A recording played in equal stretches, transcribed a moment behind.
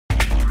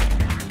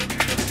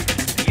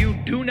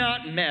do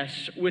not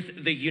mess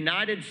with the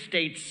United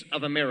States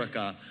of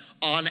America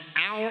on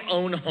our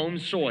own home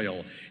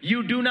soil.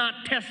 You do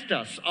not test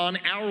us on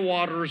our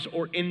waters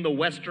or in the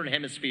Western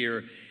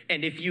Hemisphere,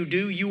 and if you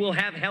do, you will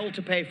have hell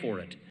to pay for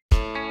it.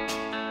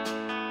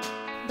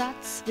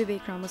 That's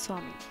Vivek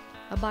Ramaswamy,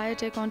 a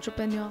biotech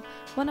entrepreneur,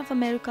 one of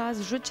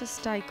America's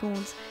richest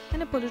tycoons,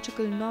 and a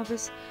political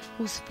novice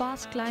who's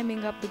fast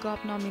climbing up the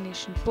GOP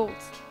nomination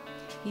polls.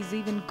 He's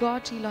even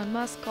got Elon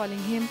Musk calling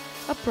him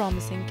a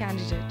promising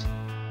candidate.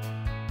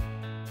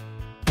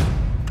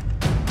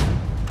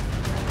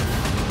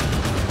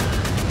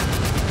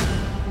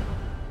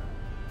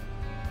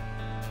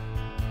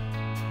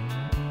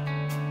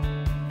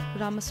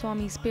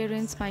 Ramaswamy's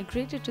parents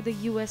migrated to the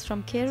US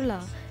from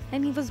Kerala,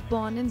 and he was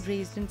born and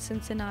raised in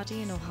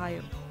Cincinnati in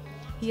Ohio.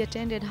 He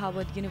attended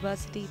Harvard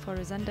University for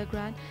his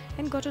undergrad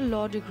and got a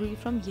law degree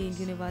from Yale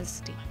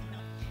University.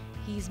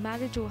 He is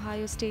married to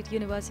Ohio State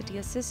University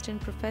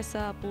assistant Professor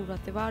Apurva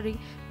Tiwari,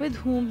 with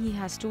whom he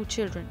has 2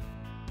 children.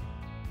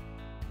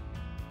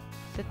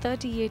 The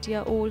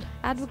 38-year-old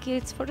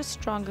advocates for a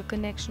stronger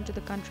connection to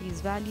the country's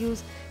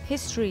values,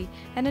 history,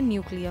 and a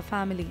nuclear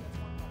family.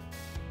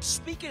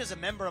 Speaking as a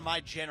member of my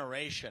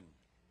generation,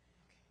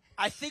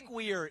 I think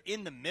we are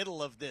in the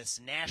middle of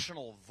this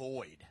national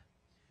void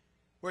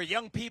where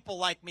young people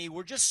like me,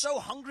 we're just so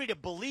hungry to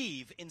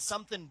believe in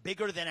something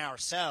bigger than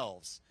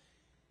ourselves.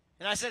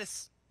 And I said,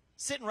 it's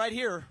sitting right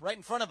here, right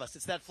in front of us.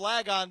 It's that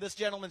flag on this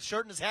gentleman's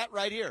shirt and his hat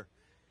right here.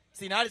 It's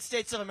the United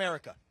States of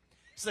America.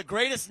 It's the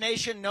greatest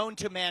nation known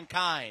to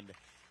mankind.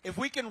 If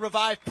we can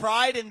revive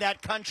pride in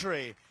that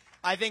country,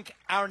 I think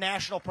our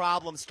national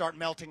problems start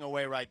melting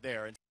away right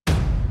there.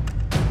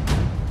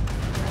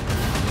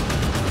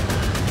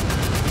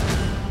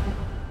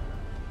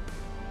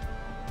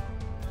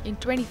 In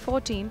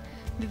 2014,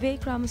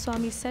 Vivek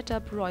Ramaswamy set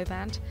up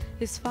Roivant,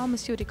 his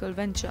pharmaceutical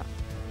venture.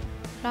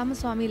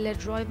 Ramaswamy led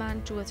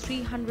Roivant to a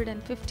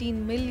 $315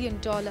 million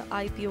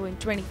IPO in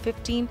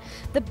 2015,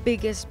 the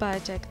biggest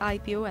biotech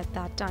IPO at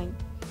that time.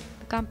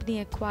 The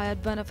company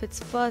acquired one of its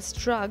first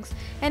drugs,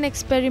 an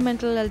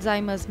experimental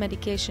Alzheimer's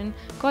medication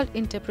called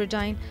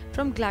Interpridine,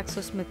 from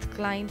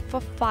GlaxoSmithKline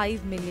for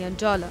 $5 million.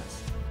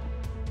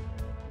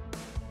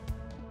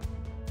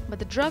 But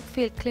the drug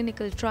failed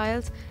clinical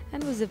trials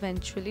and was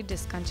eventually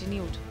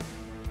discontinued.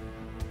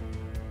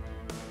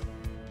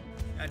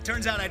 It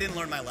turns out I didn't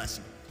learn my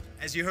lesson.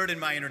 As you heard in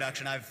my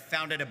introduction, I've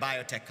founded a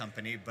biotech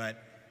company,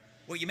 but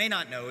what you may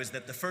not know is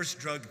that the first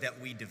drug that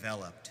we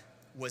developed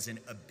was an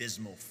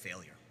abysmal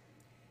failure.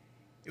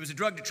 It was a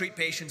drug to treat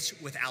patients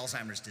with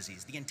Alzheimer's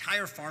disease. The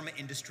entire pharma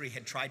industry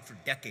had tried for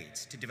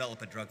decades to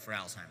develop a drug for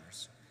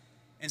Alzheimer's.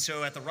 And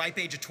so at the ripe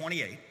age of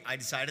 28, I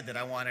decided that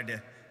I wanted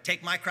to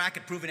take my crack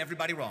at proving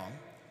everybody wrong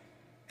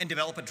and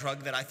develop a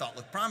drug that I thought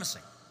looked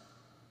promising.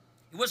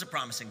 It was a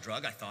promising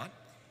drug, I thought.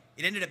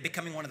 It ended up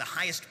becoming one of the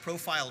highest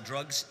profile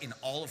drugs in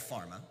all of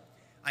pharma.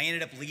 I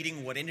ended up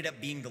leading what ended up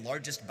being the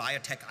largest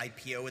biotech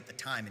IPO at the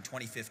time in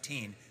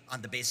 2015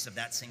 on the basis of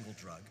that single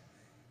drug.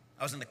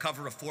 I was on the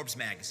cover of Forbes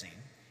magazine.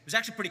 It was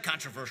actually pretty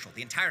controversial.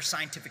 The entire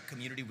scientific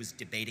community was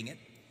debating it.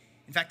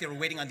 In fact, they were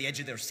waiting on the edge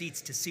of their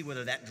seats to see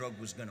whether that drug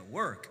was going to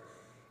work.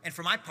 And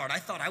for my part, I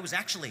thought I was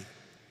actually,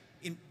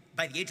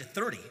 by the age of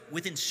 30,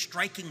 within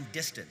striking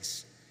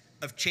distance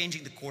of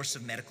changing the course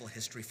of medical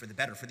history for the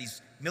better for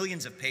these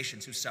millions of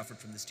patients who suffered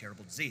from this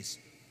terrible disease.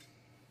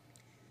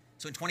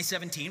 So in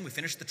 2017, we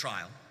finished the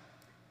trial,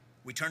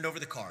 we turned over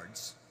the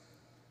cards,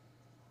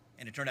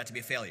 and it turned out to be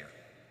a failure.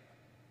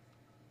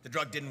 The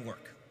drug didn't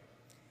work.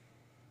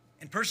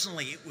 And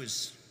personally, it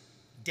was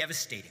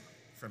devastating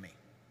for me.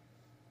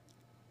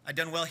 I'd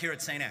done well here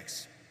at St.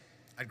 X.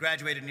 I'd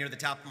graduated near the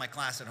top of my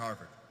class at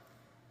Harvard.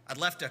 I'd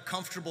left a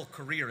comfortable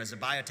career as a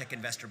biotech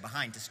investor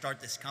behind to start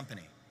this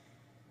company.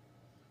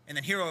 And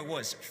then here I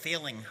was,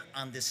 failing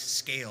on this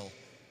scale,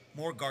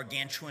 more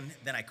gargantuan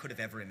than I could have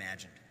ever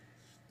imagined.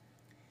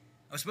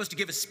 I was supposed to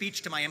give a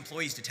speech to my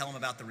employees to tell them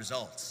about the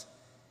results.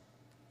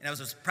 And as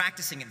I was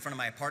practicing in front of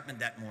my apartment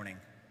that morning,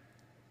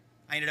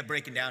 I ended up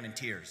breaking down in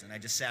tears, and I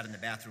just sat on the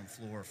bathroom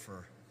floor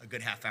for a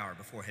good half hour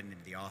before heading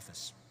into the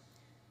office.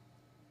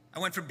 I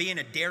went from being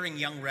a daring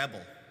young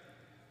rebel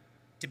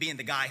to being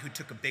the guy who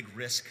took a big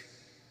risk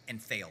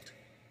and failed.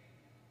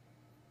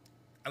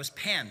 I was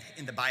panned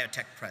in the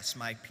biotech press.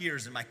 My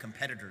peers and my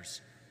competitors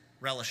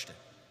relished it.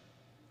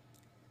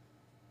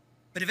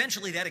 But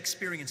eventually that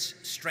experience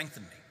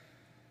strengthened me.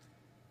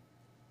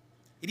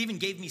 It even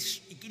gave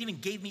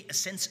me a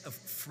sense of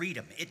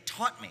freedom. It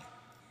taught me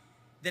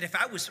that if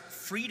I was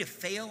free to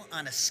fail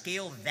on a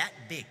scale that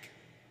big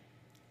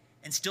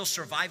and still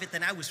survive it,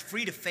 then I was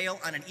free to fail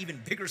on an even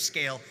bigger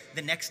scale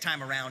the next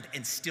time around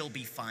and still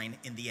be fine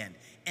in the end.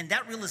 And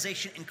that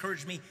realization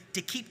encouraged me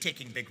to keep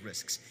taking big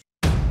risks.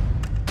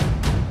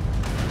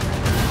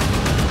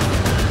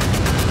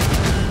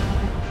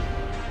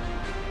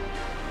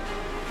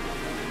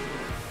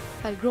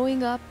 While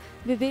growing up,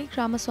 Vivek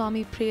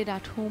Ramaswamy prayed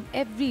at home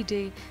every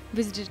day,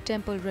 visited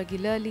temple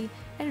regularly,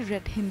 and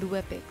read Hindu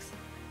epics.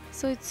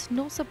 So it's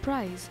no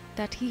surprise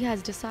that he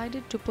has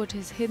decided to put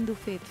his Hindu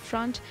faith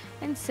front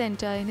and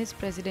center in his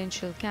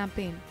presidential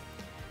campaign.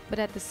 But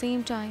at the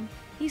same time,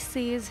 he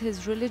says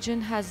his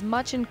religion has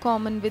much in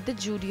common with the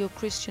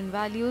Judeo-Christian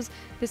values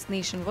this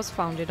nation was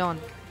founded on.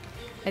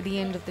 At the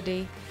end of the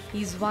day,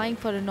 he's vying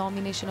for a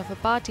nomination of a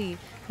party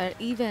where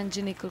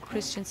evangelical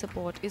Christian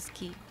support is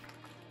key.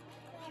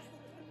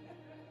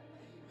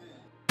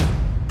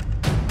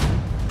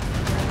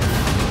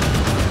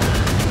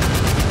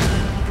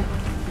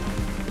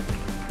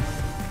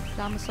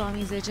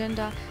 Ramaswamy's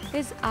agenda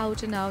is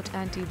out-and-out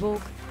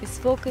anti-woke. His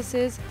focus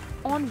is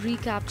on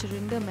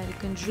recapturing the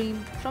American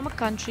dream from a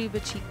country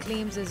which he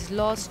claims is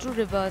lost to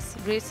reverse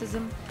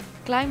racism,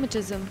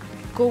 climatism,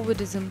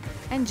 covidism,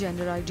 and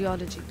gender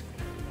ideology.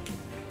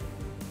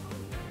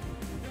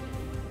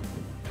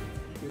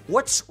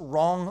 What's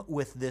wrong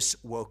with this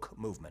woke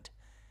movement?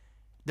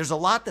 There's a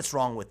lot that's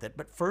wrong with it,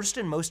 but first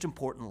and most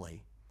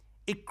importantly,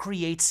 it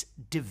creates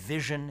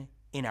division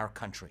in our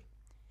country.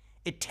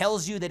 It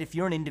tells you that if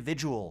you're an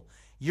individual,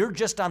 you're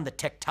just on the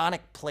tectonic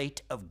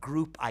plate of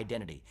group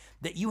identity,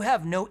 that you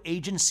have no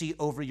agency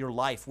over your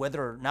life,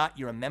 whether or not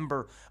you're a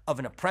member of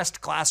an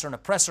oppressed class or an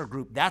oppressor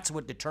group. That's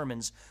what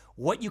determines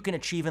what you can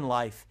achieve in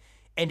life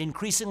and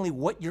increasingly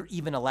what you're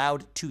even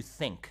allowed to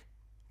think.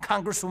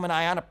 Congresswoman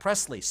Ayanna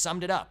Pressley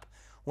summed it up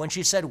when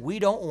she said, "We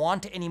don't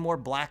want any more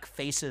black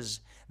faces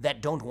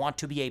that don't want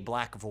to be a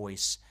black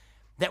voice,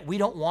 that we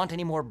don't want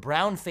any more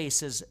brown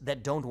faces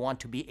that don't want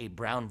to be a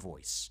brown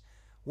voice."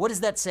 What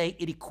does that say?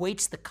 It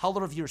equates the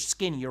color of your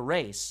skin, your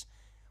race,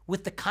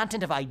 with the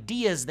content of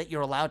ideas that you're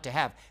allowed to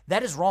have.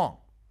 That is wrong.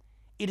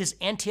 It is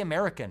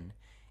anti-American,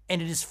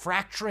 and it is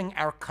fracturing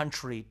our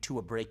country to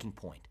a breaking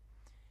point.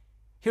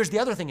 Here's the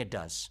other thing it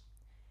does,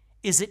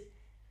 is it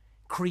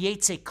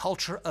creates a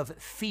culture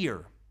of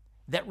fear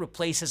that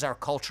replaces our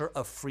culture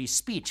of free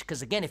speech.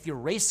 Because again, if your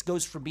race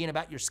goes from being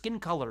about your skin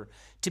color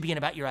to being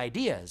about your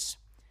ideas,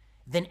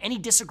 then any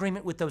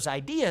disagreement with those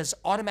ideas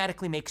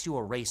automatically makes you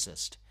a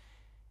racist.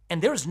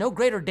 And there is no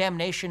greater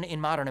damnation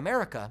in modern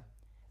America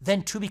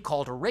than to be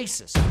called a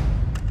racist.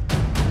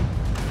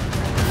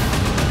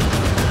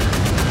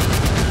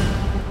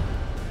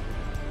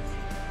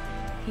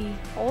 He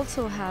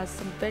also has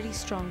some very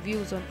strong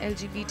views on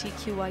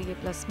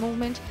LGBTQIA+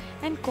 movement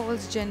and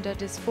calls gender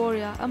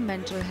dysphoria a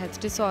mental health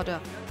disorder.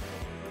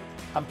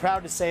 I'm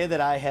proud to say that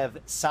I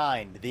have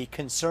signed the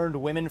Concerned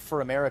Women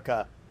for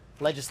America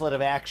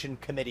Legislative Action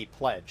Committee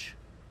pledge.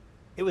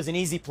 It was an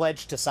easy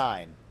pledge to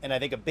sign, and I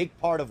think a big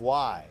part of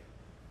why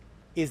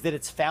is that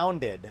it's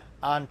founded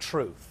on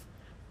truth.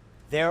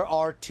 There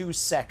are two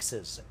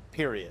sexes,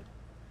 period.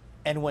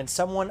 And when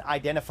someone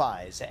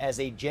identifies as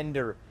a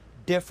gender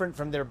different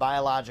from their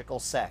biological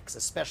sex,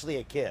 especially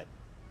a kid,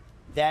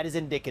 that is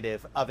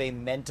indicative of a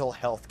mental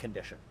health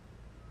condition.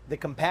 The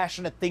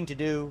compassionate thing to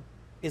do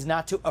is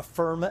not to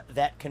affirm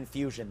that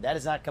confusion. That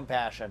is not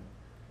compassion.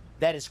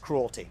 That is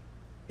cruelty.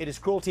 It is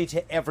cruelty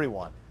to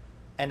everyone.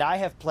 And I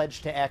have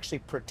pledged to actually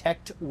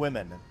protect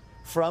women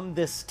from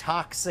this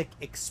toxic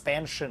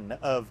expansion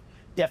of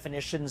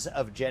definitions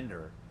of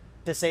gender,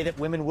 to say that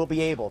women will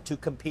be able to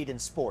compete in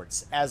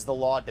sports as the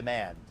law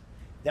demands,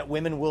 that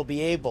women will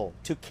be able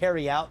to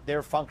carry out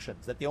their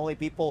functions, that the only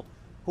people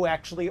who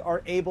actually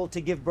are able to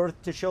give birth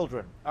to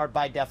children are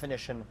by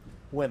definition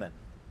women.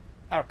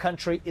 Our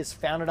country is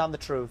founded on the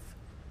truth.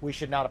 We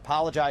should not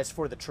apologize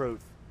for the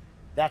truth.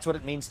 That's what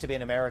it means to be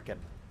an American.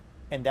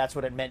 And that's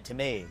what it meant to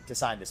me to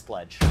sign this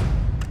pledge.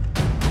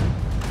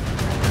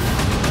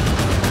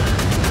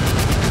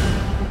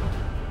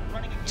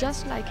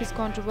 Just like his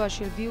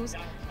controversial views,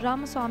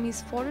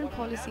 Ramaswamy's foreign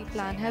policy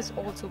plan has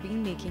also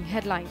been making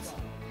headlines.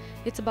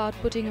 It's about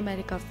putting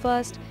America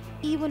first,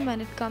 even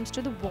when it comes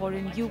to the war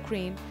in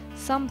Ukraine,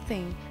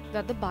 something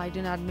that the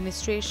Biden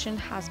administration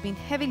has been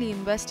heavily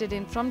invested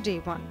in from day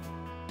one.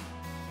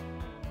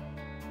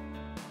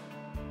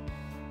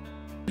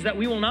 That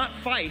we will not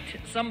fight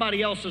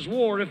somebody else's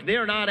war if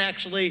they're not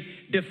actually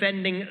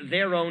defending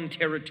their own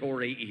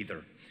territory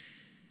either.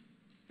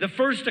 The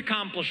first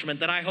accomplishment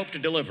that I hope to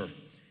deliver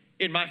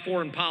in my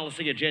foreign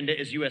policy agenda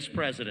as U.S.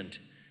 President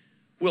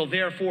will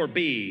therefore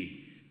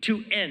be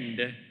to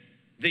end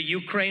the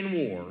Ukraine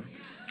war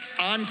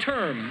on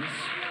terms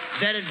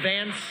that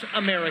advance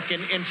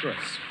American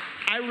interests.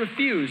 I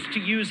refuse to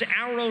use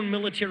our own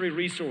military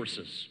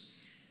resources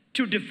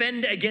to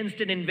defend against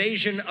an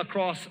invasion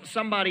across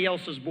somebody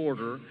else's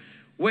border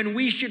when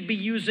we should be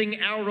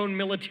using our own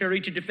military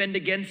to defend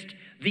against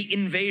the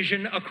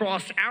invasion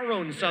across our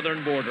own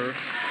southern border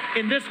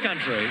in this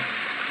country,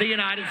 the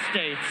United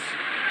States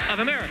of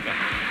America.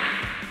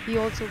 He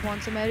also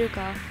wants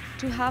America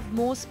to have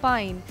more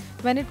spine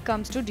when it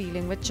comes to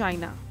dealing with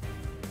China.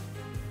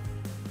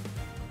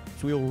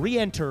 So we will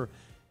re-enter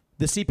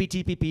the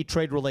CPTPP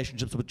trade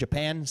relationships with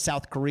Japan,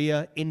 South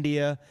Korea,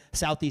 India,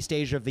 Southeast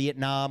Asia,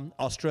 Vietnam,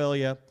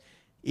 Australia,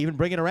 even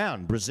bring it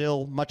around,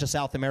 Brazil, much of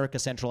South America,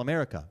 Central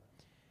America.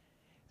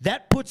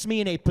 That puts me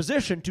in a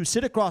position to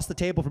sit across the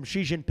table from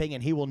Xi Jinping,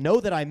 and he will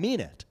know that I mean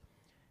it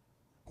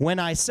when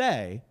I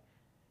say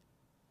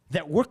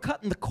that we're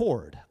cutting the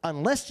cord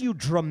unless you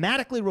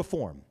dramatically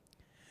reform.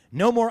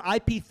 No more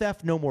IP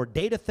theft, no more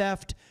data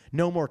theft,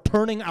 no more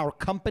turning our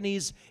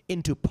companies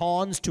into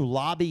pawns to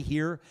lobby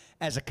here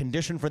as a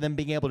condition for them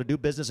being able to do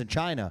business in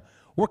China.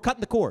 We're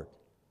cutting the cord.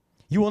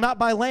 You will not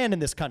buy land in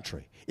this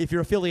country if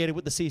you're affiliated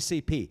with the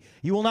CCP.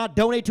 You will not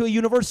donate to a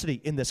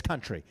university in this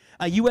country.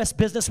 A U.S.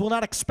 business will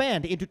not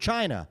expand into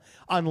China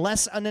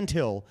unless and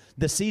until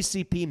the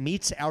CCP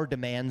meets our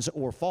demands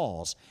or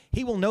falls.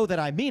 He will know that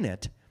I mean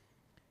it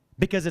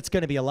because it's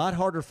going to be a lot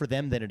harder for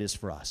them than it is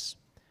for us.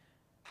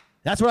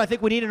 That's what I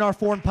think we need in our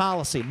foreign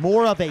policy,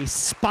 more of a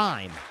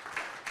spine.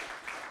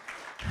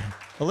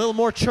 A little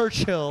more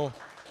Churchill,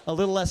 a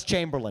little less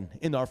Chamberlain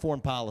in our foreign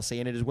policy,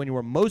 and it is when you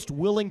are most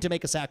willing to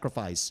make a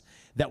sacrifice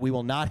that we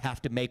will not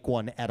have to make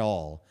one at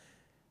all.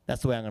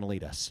 That's the way I'm going to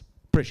lead us.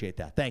 Appreciate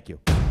that. Thank you.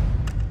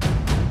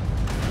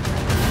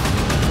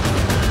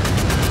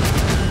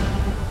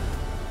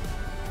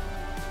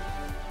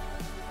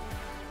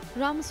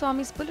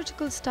 Ramaswamy's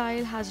political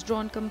style has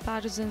drawn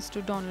comparisons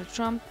to Donald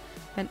Trump.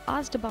 When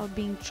asked about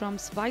being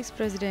Trump's vice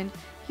president,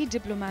 he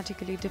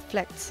diplomatically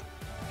deflects.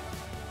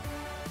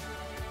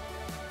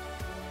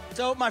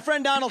 So my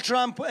friend Donald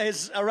Trump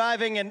is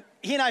arriving, and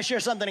he and I share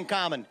something in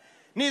common.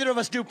 Neither of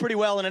us do pretty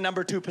well in a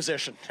number 2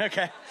 position,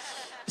 okay?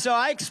 So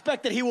I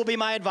expect that he will be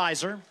my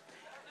advisor,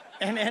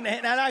 and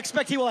I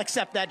expect he will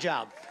accept that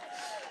job.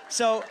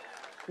 So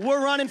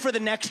we're running for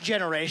the next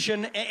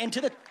generation, and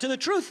to the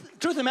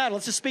truth of the matter,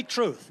 let's just speak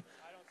truth.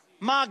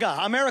 MAGA,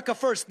 America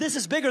First, this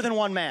is bigger than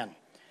one man.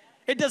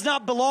 It does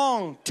not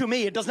belong to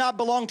me. It does not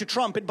belong to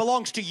Trump. It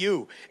belongs to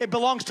you. It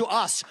belongs to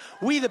us.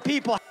 We the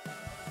people.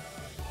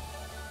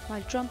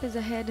 While Trump is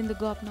ahead in the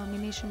GOP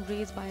nomination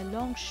race by a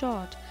long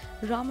shot,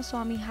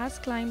 Ramaswamy has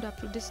climbed up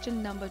to distant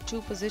number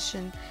 2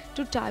 position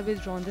to tie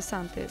with Ron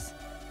DeSantis.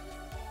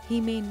 He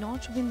may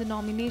not win the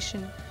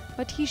nomination,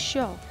 but he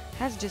sure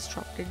has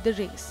disrupted the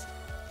race.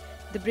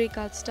 The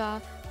breakout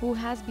star, who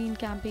has been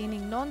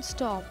campaigning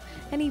non-stop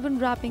and even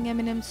rapping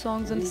Eminem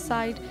songs on the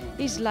side,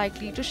 is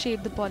likely to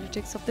shape the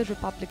politics of the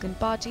Republican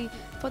Party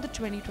for the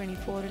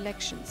 2024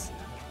 elections.